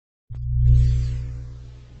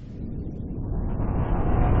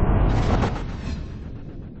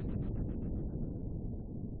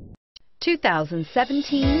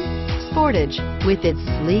2017 Sportage. With its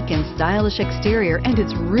sleek and stylish exterior and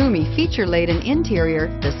its roomy feature-laden interior,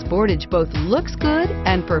 the Sportage both looks good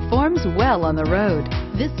and performs well on the road.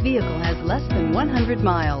 This vehicle has less than 100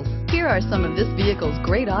 miles. Here are some of this vehicle's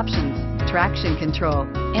great options: traction control,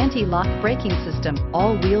 anti-lock braking system,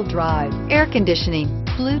 all-wheel drive, air conditioning,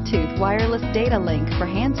 Bluetooth wireless data link for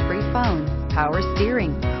hands-free phone, power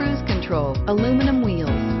steering, cruise control, aluminum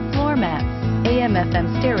wheels, floor mats,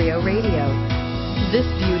 AM/FM stereo radio. This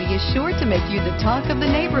beauty is sure to make you the talk of the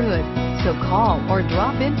neighborhood. So call or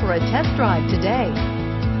drop in for a test drive today.